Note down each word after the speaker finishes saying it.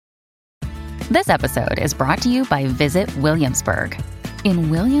This episode is brought to you by Visit Williamsburg. In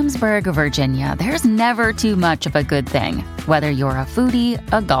Williamsburg, Virginia, there's never too much of a good thing. Whether you're a foodie,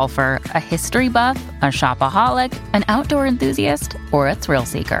 a golfer, a history buff, a shopaholic, an outdoor enthusiast, or a thrill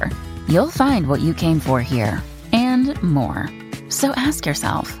seeker, you'll find what you came for here and more. So ask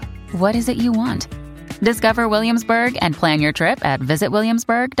yourself, what is it you want? Discover Williamsburg and plan your trip at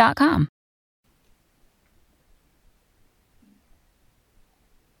visitwilliamsburg.com.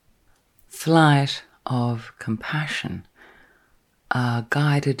 Flight of Compassion, a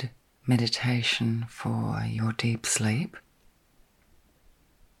guided meditation for your deep sleep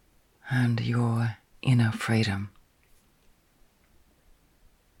and your inner freedom.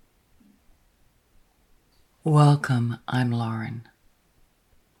 Welcome, I'm Lauren.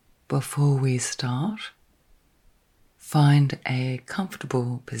 Before we start, find a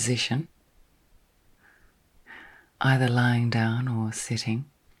comfortable position, either lying down or sitting.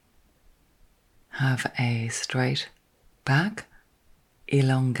 Have a straight back,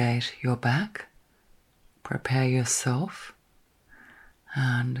 elongate your back, prepare yourself,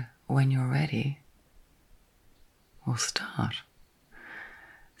 and when you're ready, we'll start.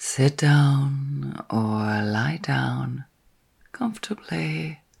 Sit down or lie down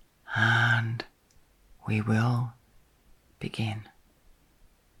comfortably, and we will begin.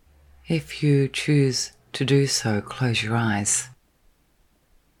 If you choose to do so, close your eyes.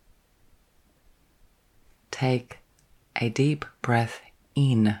 Take a deep breath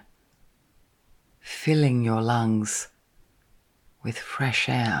in, filling your lungs with fresh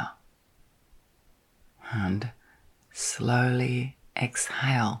air, and slowly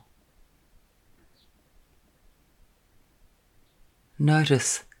exhale.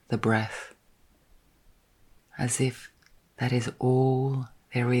 Notice the breath as if that is all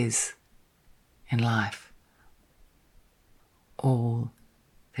there is in life, all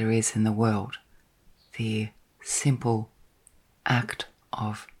there is in the world. The simple act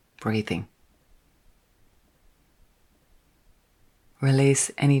of breathing.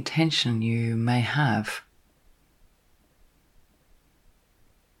 Release any tension you may have,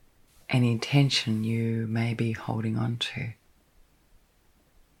 any tension you may be holding on to.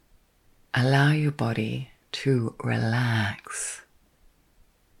 Allow your body to relax,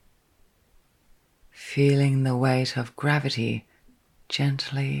 feeling the weight of gravity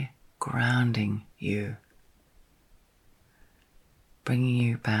gently grounding you, bringing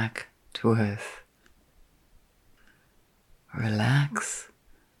you back to earth. Relax,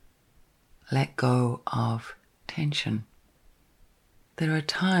 let go of tension. There are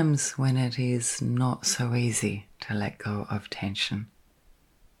times when it is not so easy to let go of tension.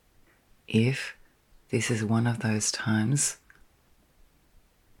 If this is one of those times,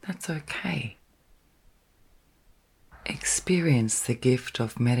 that's okay. Experience the gift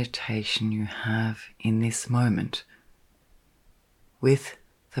of meditation you have in this moment with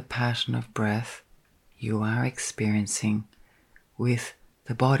the pattern of breath you are experiencing with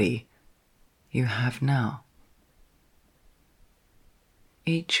the body you have now.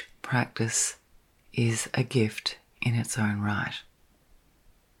 Each practice is a gift in its own right.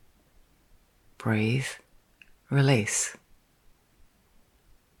 Breathe, release.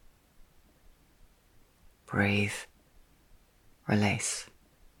 Breathe, release.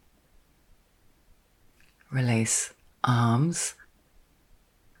 Release arms,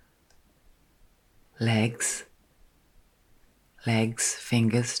 legs,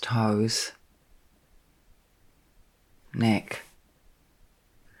 fingers, toes, neck,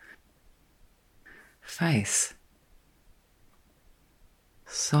 face.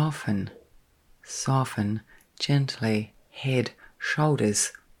 Soften gently head,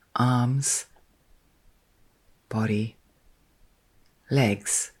 shoulders, arms, body,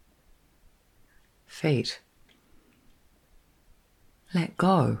 legs, feet. Let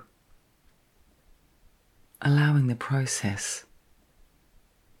go, allowing the process.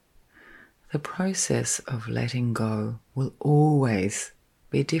 The process of letting go will always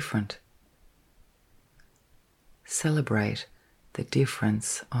be different. Celebrate the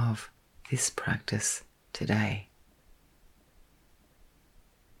difference of this practice today.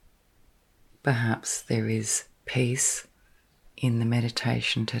 Perhaps there is peace in the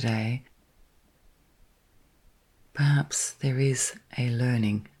meditation today. Perhaps there is a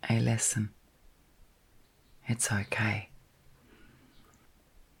learning, a lesson. It's okay.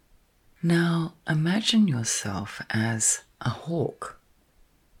 Now imagine yourself as a hawk,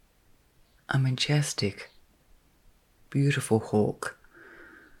 a majestic, beautiful hawk,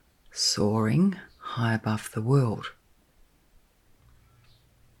 soaring high above the world.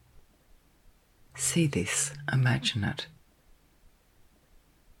 See this, imagine it.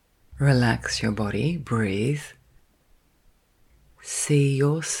 Relax your body, breathe. See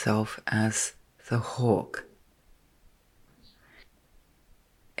yourself as the hawk.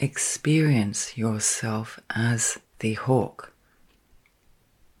 Experience yourself as the hawk.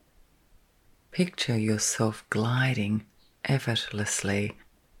 Picture yourself gliding effortlessly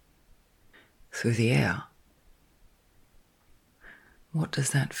through the air. What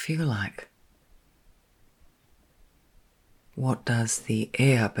does that feel like? What does the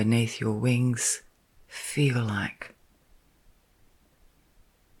air beneath your wings feel like?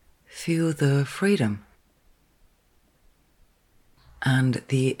 Feel the freedom and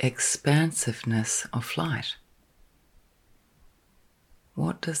the expansiveness of flight.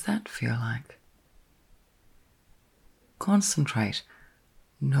 What does that feel like? Concentrate,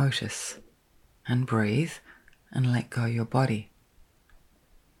 notice, and breathe, and let go your body.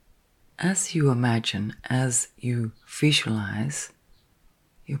 As you imagine, as you visualize,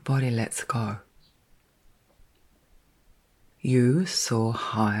 your body lets go. You soar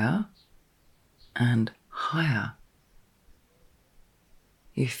higher and higher.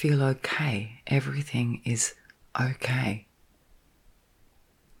 You feel okay. Everything is okay.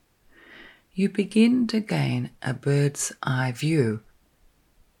 You begin to gain a bird's eye view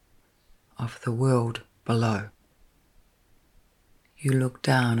of the world below. You look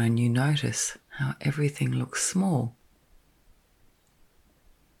down and you notice how everything looks small.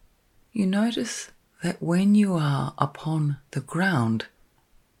 You notice that when you are upon the ground,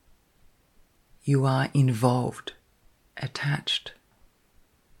 you are involved, attached.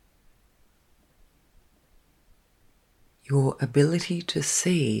 Your ability to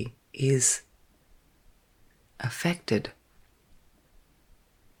see is affected.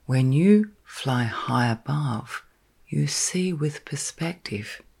 When you fly high above, you see with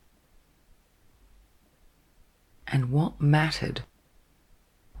perspective. And what mattered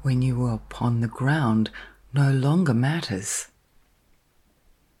when you were upon the ground no longer matters.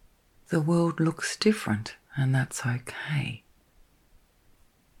 The world looks different, and that's okay.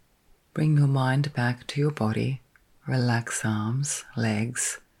 Bring your mind back to your body. Relax arms,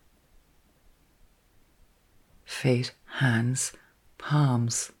 legs, feet, hands,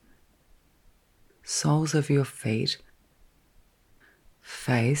 palms, soles of your feet,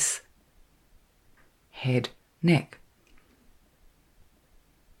 face, head, neck.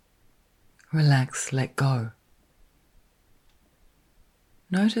 Relax, let go.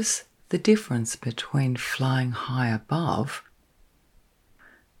 Notice the difference between flying high above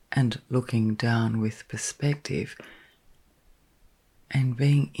and looking down with perspective and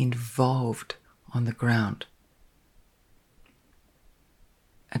being involved on the ground,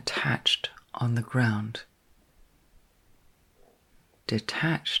 attached on the ground,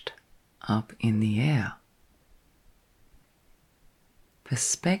 detached up in the air.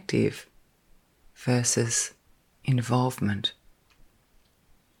 Perspective versus involvement.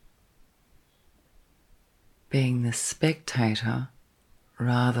 Being the spectator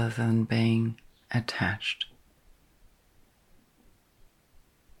rather than being attached.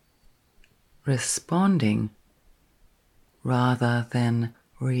 Responding rather than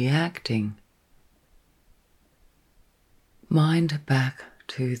reacting. Mind back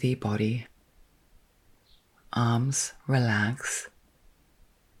to the body. Arms relax.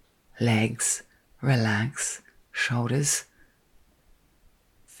 Legs relax. Shoulders,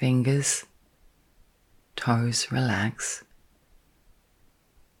 fingers, toes relax.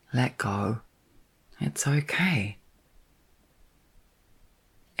 Let go. It's okay.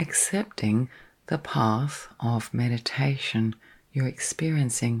 Accepting the path of meditation you're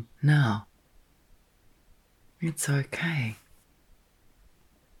experiencing now. It's okay.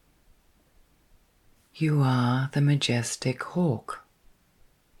 You are the majestic hawk,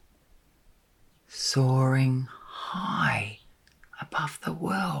 soaring high above the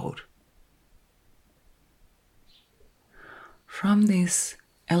world. From this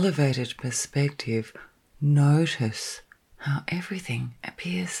elevated perspective, notice how everything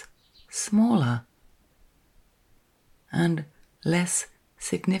appears smaller and less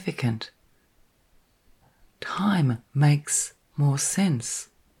significant. Time makes more sense.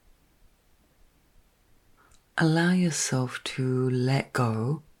 Allow yourself to let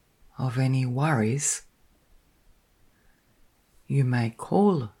go of any worries. You may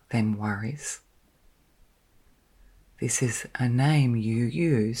call them worries. This is a name you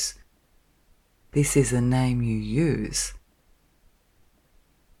use. This is a name you use.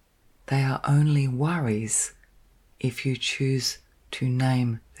 They are only worries if you choose to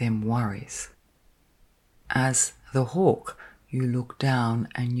name them worries. As the hawk, you look down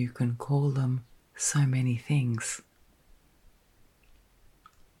and you can call them so many things.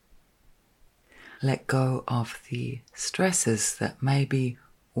 Let go of the stresses that may be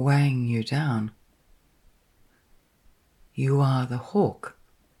weighing you down. You are the hawk.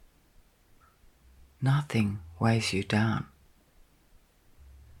 Nothing weighs you down.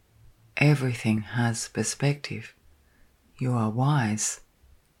 Everything has perspective. You are wise.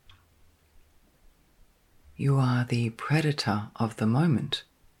 You are the predator of the moment.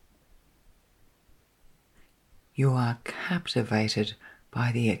 You are captivated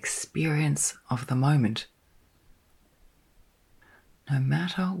by the experience of the moment, no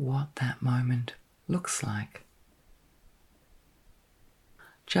matter what that moment looks like.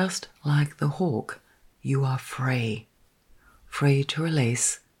 Just like the hawk, you are free, free to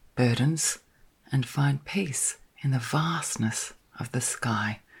release burdens and find peace in the vastness of the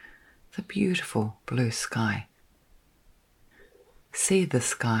sky, the beautiful blue sky. See the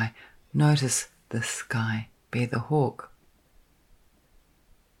sky, notice the sky, be the hawk.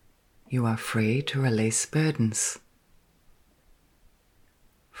 You are free to release burdens,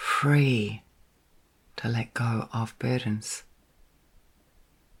 free to let go of burdens.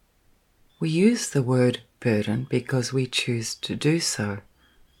 We use the word burden because we choose to do so.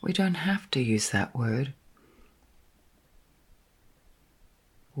 We don't have to use that word.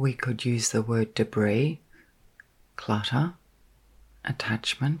 We could use the word debris, clutter,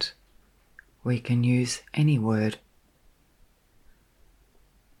 attachment. We can use any word.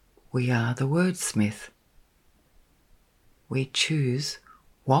 We are the wordsmith. We choose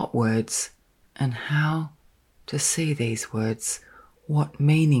what words and how to see these words, what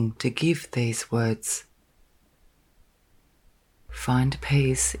meaning to give these words. Find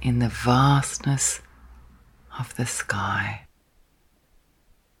peace in the vastness of the sky.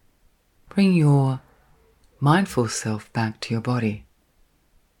 Bring your mindful self back to your body.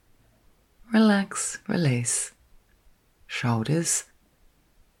 Relax, release. Shoulders,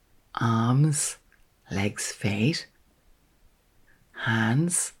 arms, legs, feet,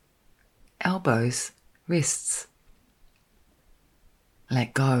 hands, elbows, wrists.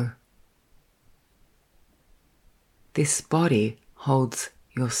 Let go. This body holds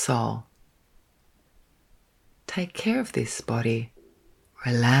your soul. Take care of this body.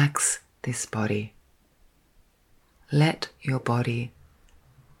 Relax this body. Let your body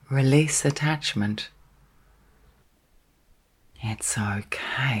release attachment. It's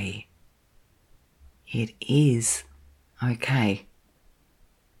okay. It is okay.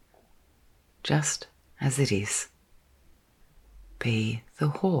 Just as it is. Be the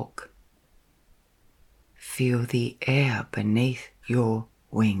hawk. Feel the air beneath your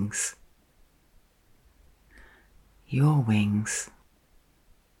wings. Your wings.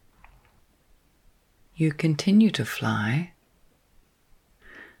 You continue to fly.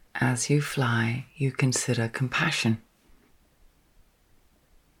 As you fly, you consider compassion.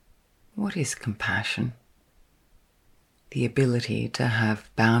 What is compassion? The ability to have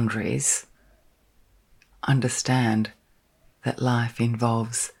boundaries, understand that life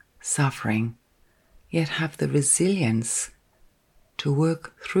involves suffering, yet have the resilience to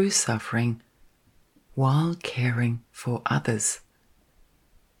work through suffering while caring for others,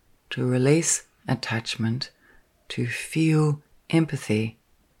 to release attachment, to feel empathy,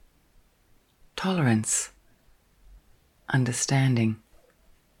 tolerance, understanding.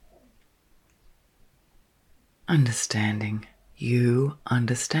 Understanding. You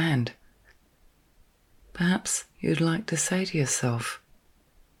understand. Perhaps you'd like to say to yourself,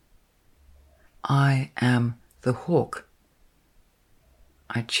 I am the hawk.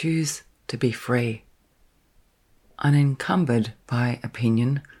 I choose to be free, unencumbered by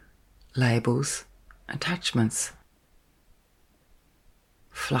opinion, labels, attachments.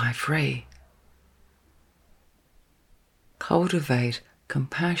 Fly free. Cultivate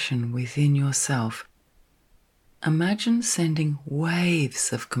compassion within yourself. Imagine sending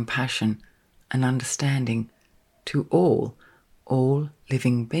waves of compassion and understanding to all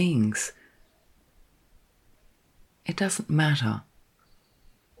living beings. It doesn't matter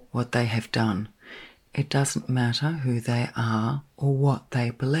what they have done. It doesn't matter who they are or what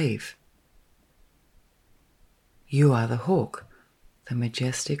they believe. You are the hawk, the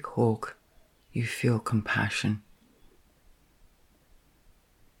majestic hawk. You feel compassion.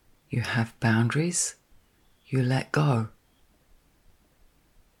 You have boundaries. You let go.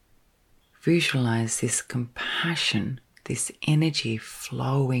 Visualize this compassion, this energy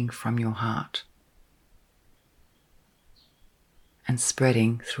flowing from your heart and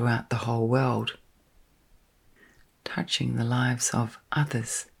spreading throughout the whole world, touching the lives of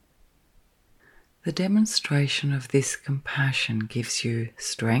others. The demonstration of this compassion gives you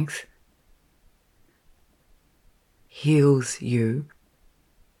strength, heals you,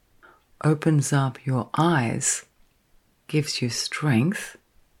 opens up your eyes, gives you strength,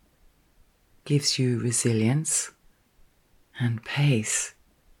 gives you resilience and pace.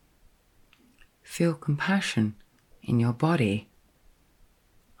 Feel compassion in your body.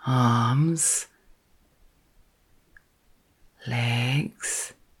 Arms,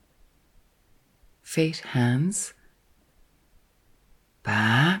 legs, feet, hands,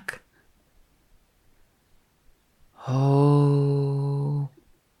 back, whole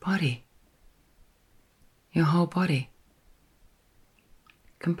body, your whole body.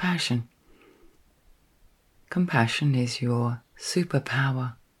 Compassion. Compassion is your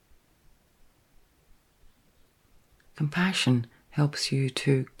superpower. Compassion helps you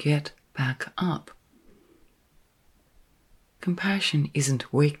to get back up. Compassion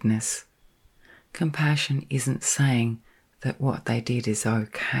isn't weakness. Compassion isn't saying that what they did is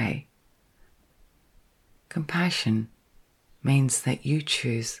okay. Compassion means that you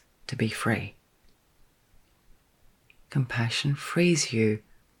choose to be free. Compassion frees you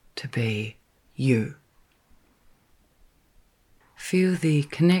to be you. Feel the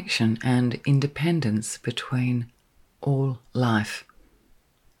connection and independence between all life.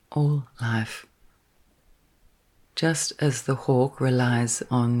 All life. Just as the hawk relies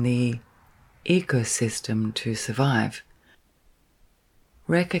on the ecosystem to survive,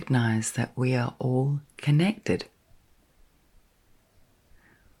 recognize that we are all connected.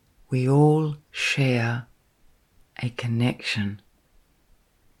 We all share a connection,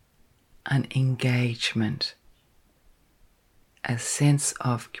 an engagement, a sense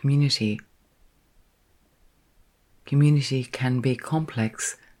of community. Community can be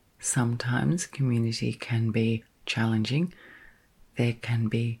complex. Sometimes community can be challenging. There can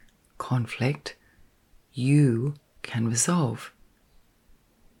be conflict. You can resolve.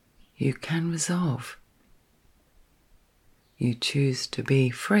 You can resolve. You choose to be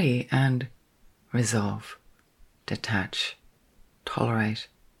free and resolve, detach, tolerate,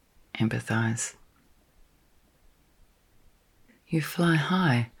 empathize. You fly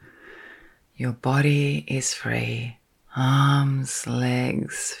high. Your body is free. Arms,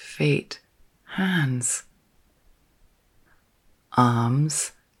 legs, feet, hands.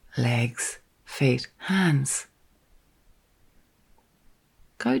 Arms, legs, feet, hands.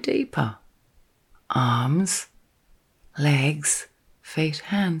 Go deeper. Arms, legs, feet,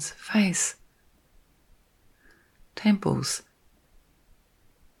 hands, face. Temples,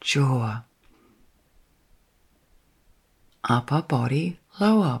 jaw. Upper body,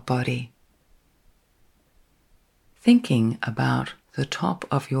 lower body. Thinking about the top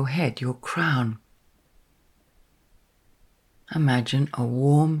of your head, your crown. Imagine a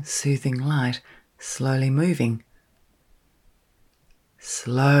warm, soothing light slowly moving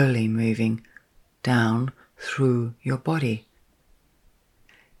down through your body.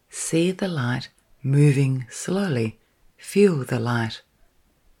 See the light moving slowly. Feel the light.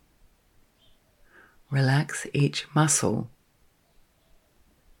 Relax each muscle.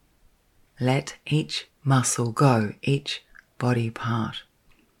 Let each muscle go, each body part.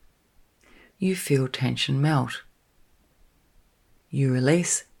 You feel tension melt. You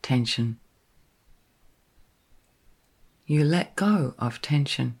release tension. You let go of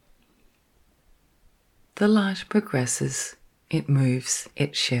tension. The light progresses, it moves,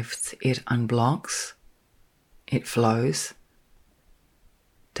 it shifts, it unblocks, it flows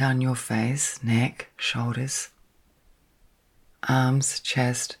down your face, neck, shoulders, arms,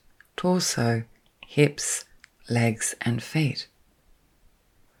 chest, torso, hips, legs and feet.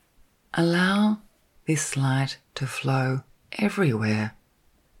 Allow this light to flow everywhere.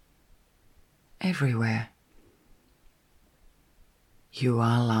 Everywhere. You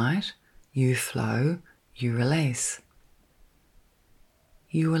are light, you flow, you release.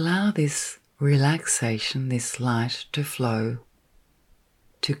 You allow this relaxation, this light to flow,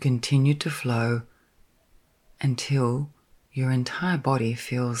 to continue to flow until your entire body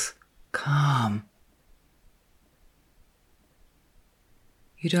feels calm.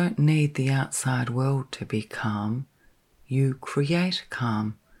 You don't need the outside world to be calm. You create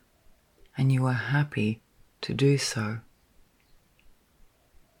calm, and you are happy to do so.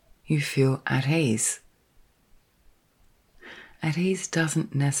 You feel at ease. At ease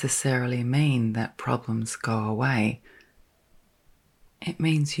doesn't necessarily mean that problems go away. It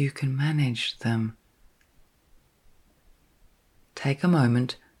means you can manage them. Take a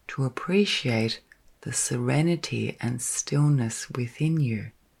moment to appreciate the serenity and stillness within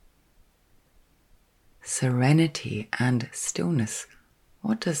you. Serenity and stillness.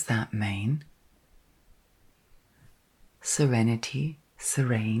 What does that mean? Serenity,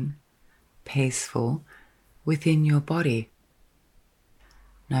 serene, peaceful within your body.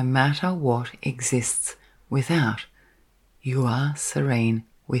 no matter what exists without, you are serene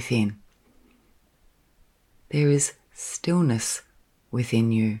within. There is stillness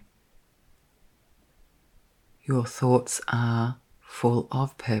within you. Your thoughts are full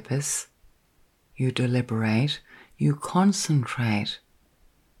of purpose. You deliberate, you concentrate.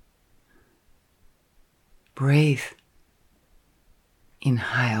 Breathe.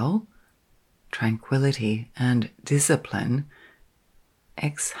 Inhale tranquility and discipline.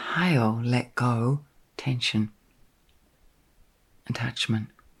 Exhale, let go, tension, attachment.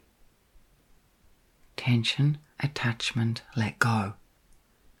 Tension, attachment, let go.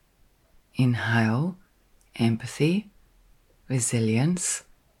 Inhale, empathy, resilience,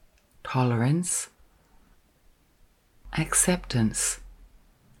 tolerance, acceptance.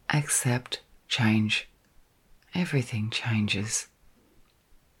 Accept change. Everything changes.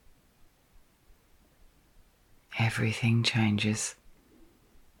 Everything changes.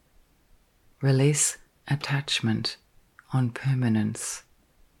 Release attachment on permanence.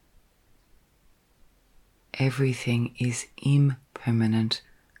 Everything is impermanent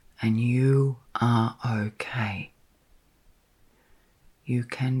and you are okay. You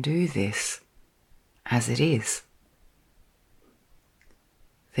can do this as it is.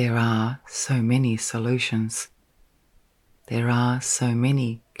 There are so many solutions. There are so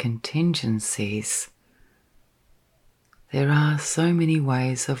many contingencies. There are so many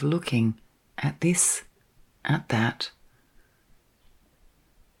ways of looking at this, at that.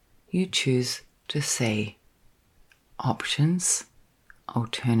 You choose to see options,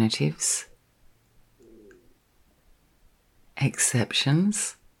 alternatives,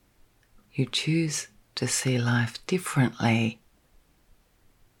 exceptions. You choose to see life differently.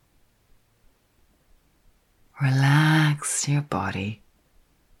 Relax your body.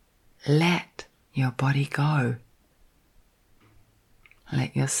 Let your body go.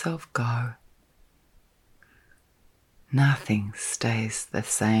 Let yourself go. Nothing stays the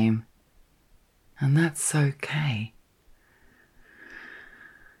same, and that's okay.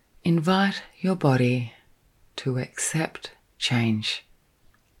 Invite your body to accept change.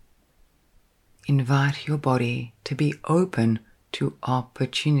 Invite your body to be open to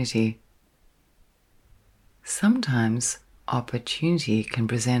opportunity. Sometimes opportunity can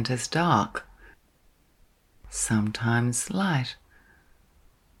present as dark, sometimes light.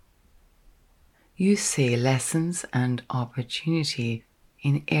 You see lessons and opportunity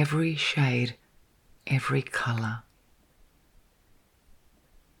in every shade, every colour.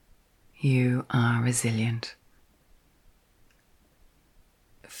 You are resilient.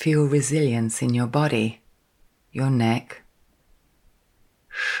 Feel resilience in your body, your neck,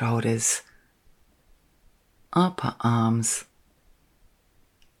 shoulders, upper arms,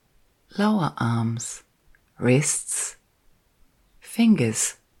 lower arms, wrists,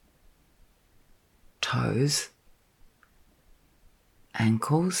 fingers, toes,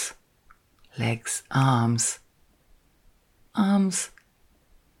 ankles, legs, arms,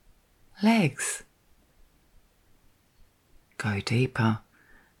 legs. Go deeper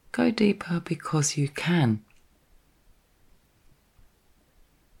because you can.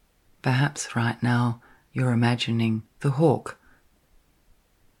 Perhaps right now you're imagining the hawk.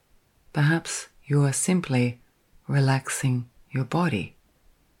 Perhaps you are simply relaxing your body.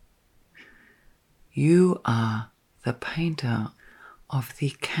 You are the painter of the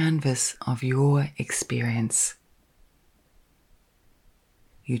canvas of your experience.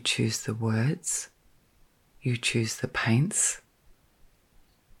 You choose the words, you choose the paints,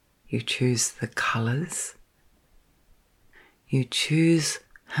 you choose the colours, you choose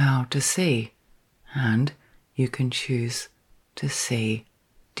how to see, and you can choose to see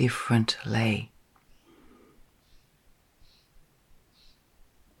differently.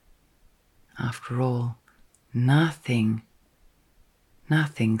 After all, nothing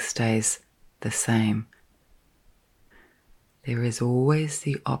stays the same. There is always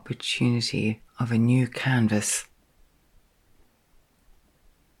the opportunity of a new canvas,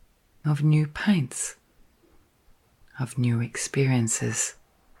 of new paints, of new experiences.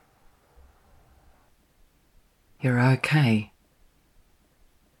 You're okay.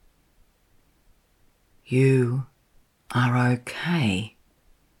 You are okay.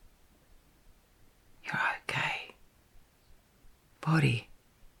 You're okay. Body,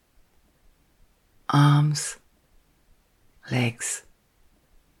 arms, legs,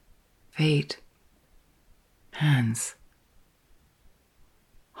 feet, hands,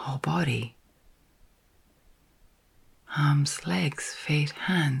 whole body, arms, legs, feet,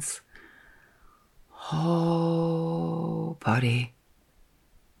 hands, whole body,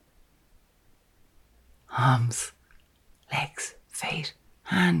 arms, legs, feet,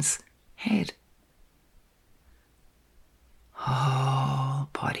 hands, head. Whole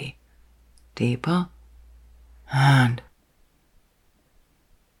body. Deeper and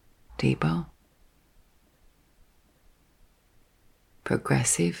deeper.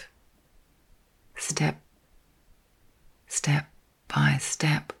 Progressive. Step by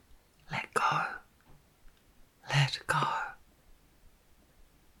step. Let go. Let go.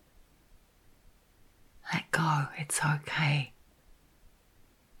 Let go. It's okay.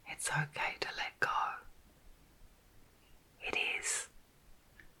 It's okay to let go. It is.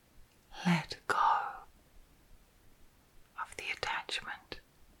 Let go of the attachment.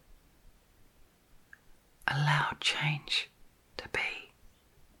 Allow change to be.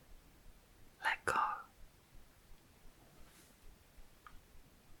 Let go.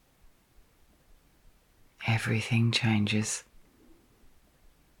 Everything changes.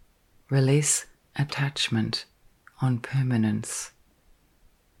 Release attachment on permanence.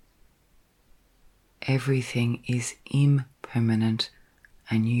 Everything is impermanent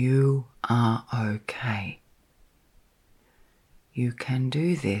and you are okay. You can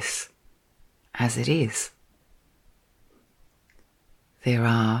do this as it is. There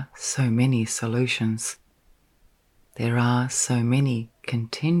are so many solutions. There are so many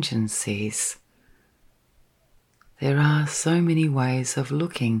contingencies. There are so many ways of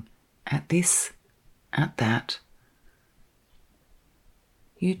looking at this, at that.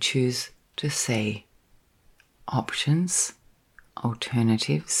 You choose to see options,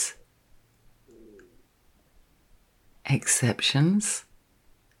 alternatives, exceptions.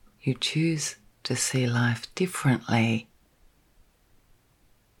 You choose to see life differently.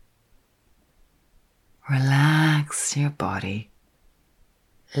 Relax your body.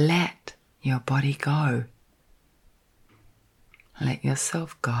 Let your body go. Let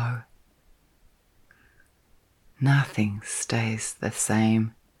yourself go. Nothing stays the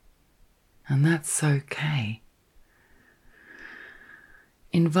same, and that's okay.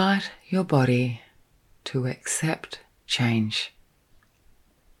 Invite your body to accept change.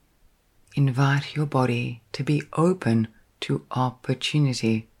 Invite your body to be open to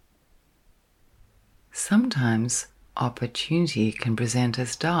opportunity. Sometimes opportunity can present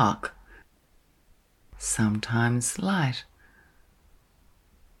as dark, sometimes light.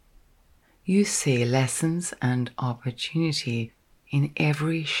 You see lessons and opportunity in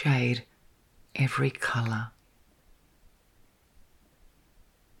every shade, every colour.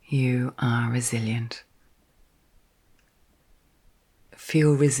 You are resilient.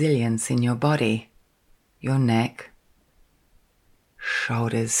 Feel resilience in your body, your neck,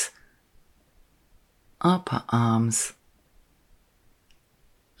 shoulders, upper arms,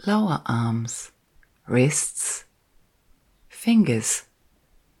 lower arms, wrists, fingers,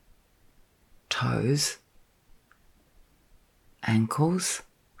 toes, ankles,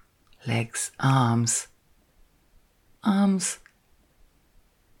 legs, arms,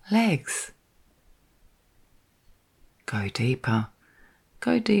 legs. Go deeper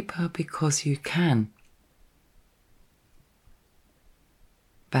because you can.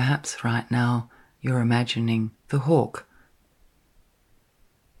 Perhaps right now you're imagining the hawk.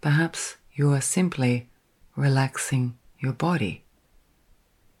 Perhaps you are simply relaxing your body.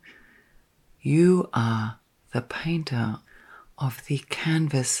 You are the painter of the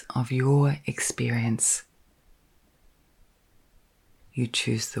canvas of your experience. You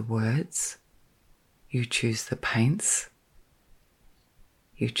choose the words, you choose the paints,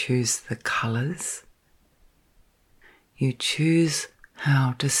 you choose the colours, you choose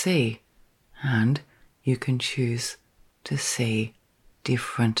how to see, and you can choose to see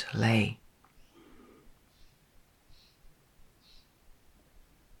differently.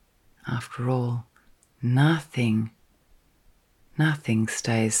 After all, nothing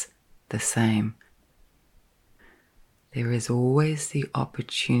stays the same. There is always the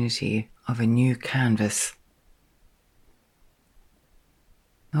opportunity of a new canvas,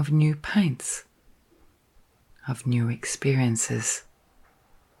 of new paints, of new experiences.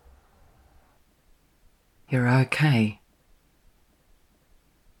 You're okay.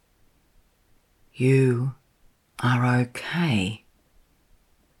 You are okay.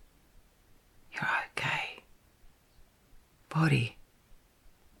 You're okay. Body,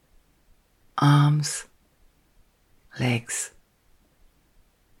 arms, legs,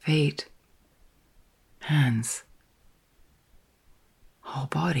 feet, hands, whole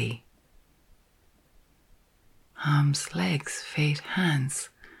body, arms, legs, feet, hands,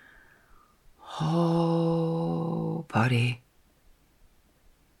 whole body,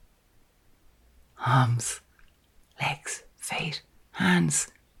 arms, legs, feet, hands,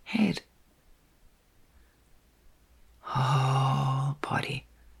 head, whole body,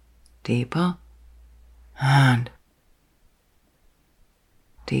 deeper and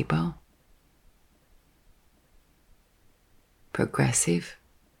deeper, progressive,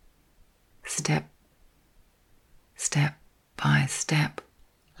 step by step.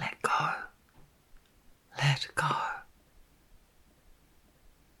 Let go, let go,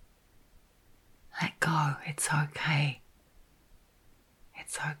 let go. It's okay.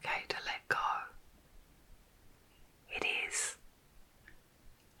 It's okay to let go. It is.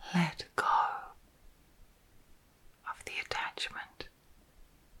 Let go of the attachment.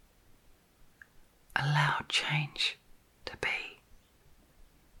 Allow change to be.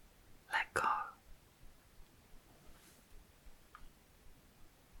 Let go.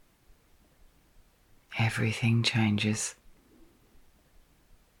 Everything changes.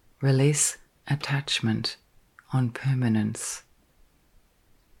 Release attachment on permanence.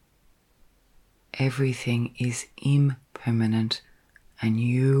 Everything is impermanent and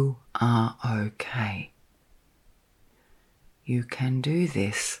you are okay. You can do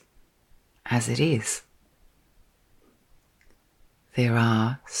this as it is. There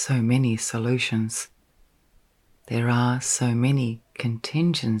are so many solutions. There are so many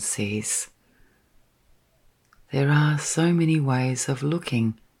contingencies. There are so many ways of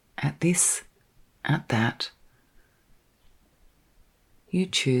looking at this, at that. You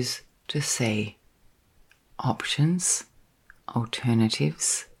choose to see options,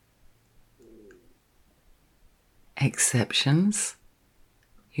 alternatives, exceptions.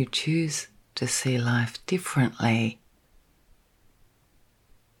 You choose to see life differently.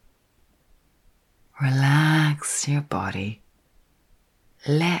 Relax your body.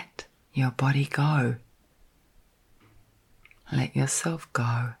 Let your body go. Let yourself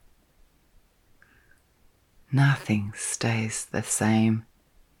go. Nothing stays the same,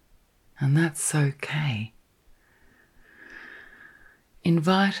 and that's okay.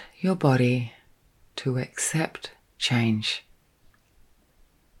 Invite your body to accept change.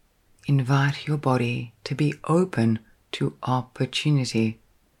 Invite your body to be open to opportunity.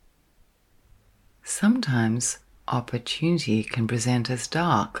 Sometimes opportunity can present as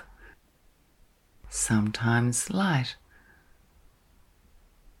dark, sometimes light.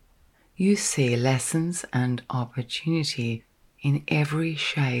 You see lessons and opportunity in every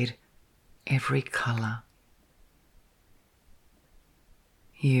shade, every colour.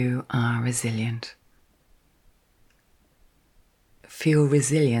 You are resilient. Feel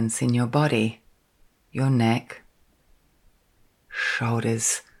resilience in your body, your neck,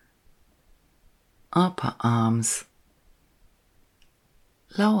 shoulders, upper arms,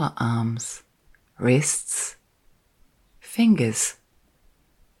 lower arms, wrists, fingers,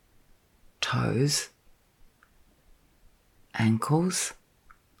 toes, ankles,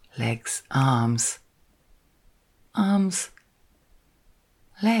 legs, arms,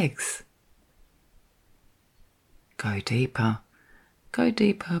 legs. Go deeper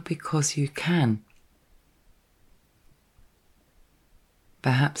because you can.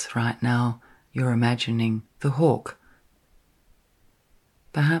 Perhaps right now you're imagining the hawk.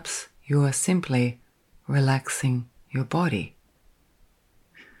 Perhaps you are simply relaxing your body.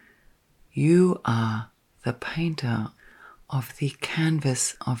 You are the painter of the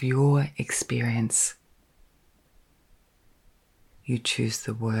canvas of your experience. You choose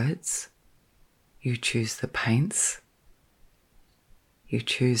the words, you choose the paints, you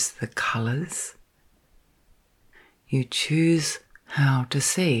choose the colours, you choose how to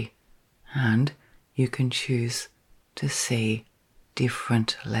see, and you can choose to see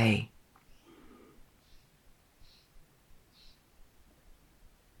differently.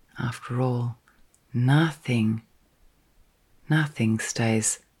 After all, nothing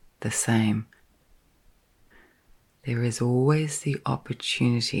stays the same. There is always the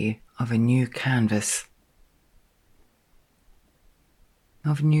opportunity of a new canvas,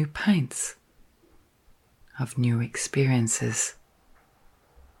 of new paints, of new experiences.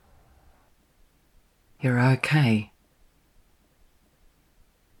 You're okay.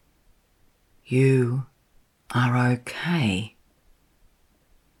 You are okay.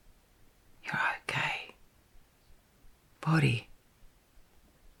 You're okay. Body,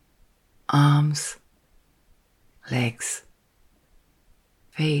 arms, legs,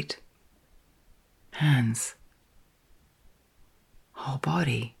 feet, hands, whole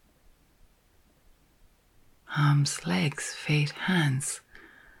body, arms, legs, feet, hands,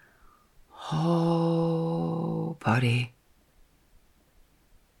 whole body,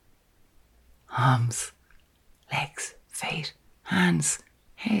 arms, legs, feet, hands,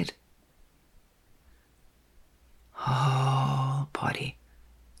 head, whole body,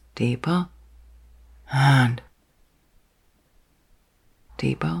 deeper and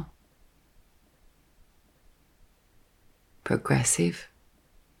deeper, progressive,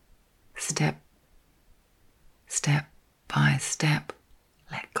 step by step.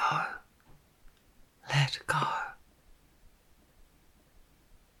 Let go, let go,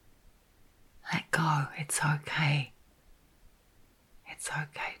 let go. It's okay. It's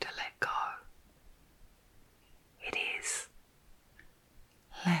okay to let go. It is.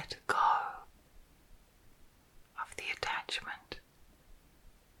 Let go of the attachment.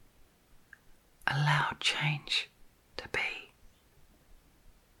 Allow change to be.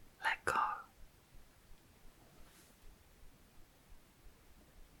 Let go.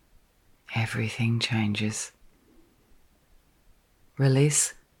 Everything changes.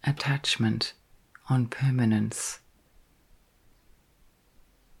 Release attachment on permanence.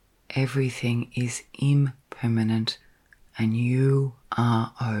 Everything is impermanent and you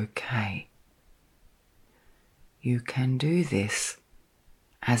are okay. You can do this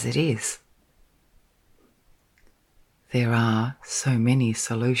as it is. There are so many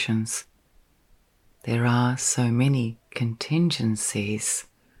solutions. There are so many contingencies.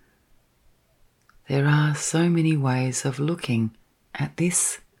 There are so many ways of looking at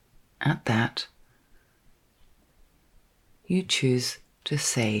this, at that. You choose to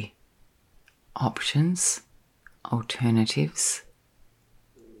see options, alternatives,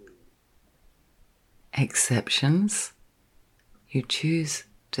 exceptions. You choose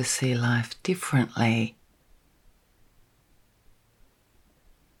to see life differently.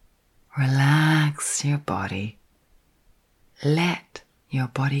 Relax your body. Let your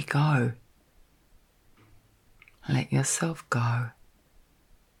body go. Let yourself go.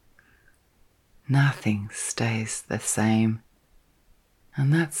 Nothing stays the same,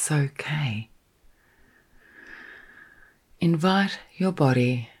 and that's okay. Invite your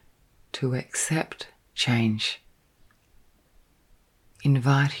body to accept change.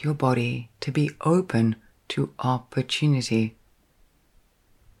 Invite your body to be open to opportunity.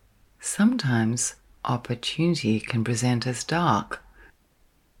 Sometimes opportunity can present as dark,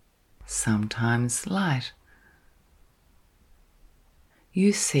 sometimes light.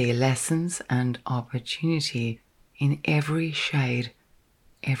 You see lessons and opportunity in every shade,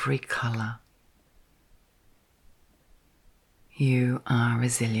 every colour. You are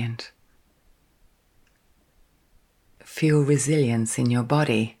resilient. Feel resilience in your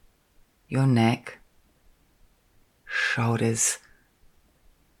body, your neck, shoulders,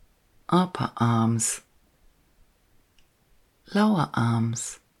 upper arms, lower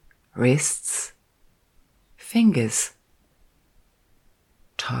arms, wrists, fingers,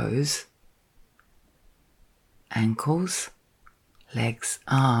 toes, ankles, legs,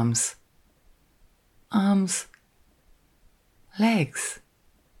 arms, legs.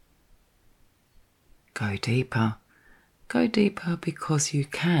 Go deeper because you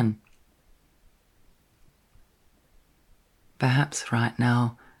can. Perhaps right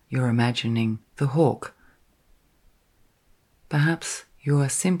now you're imagining the hawk. Perhaps you are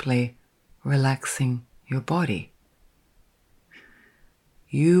simply relaxing your body.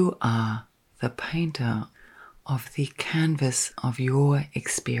 You are the painter of the canvas of your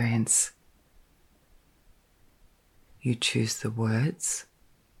experience. You choose the words,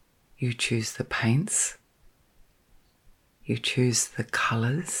 you choose the paints, you choose the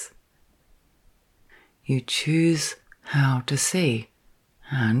colours, you choose how to see,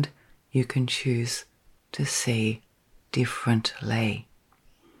 and you can choose to see differently.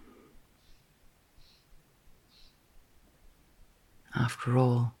 After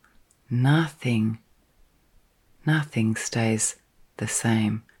all, nothing stays the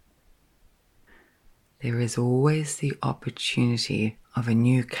same. There is always the opportunity of a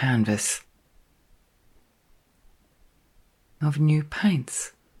new canvas, of new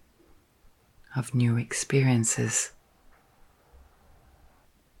paints, of new experiences.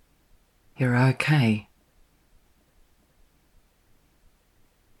 You're okay.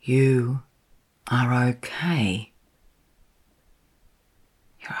 You are okay.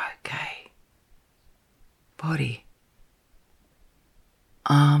 You're okay. Body,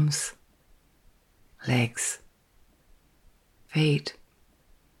 arms, legs, feet,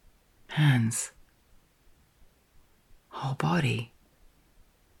 hands, whole body,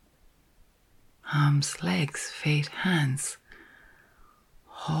 arms, legs, feet, hands,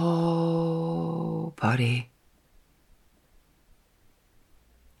 whole body,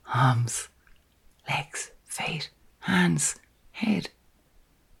 arms, legs, feet, hands, head,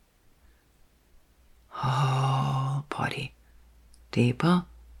 whole body, deeper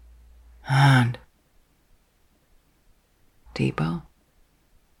and deeper,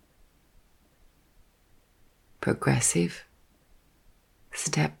 progressive,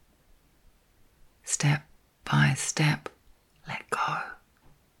 step by step, let go.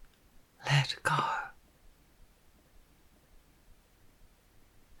 Let go.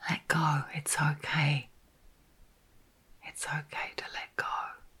 Let go. It's okay. It's okay to let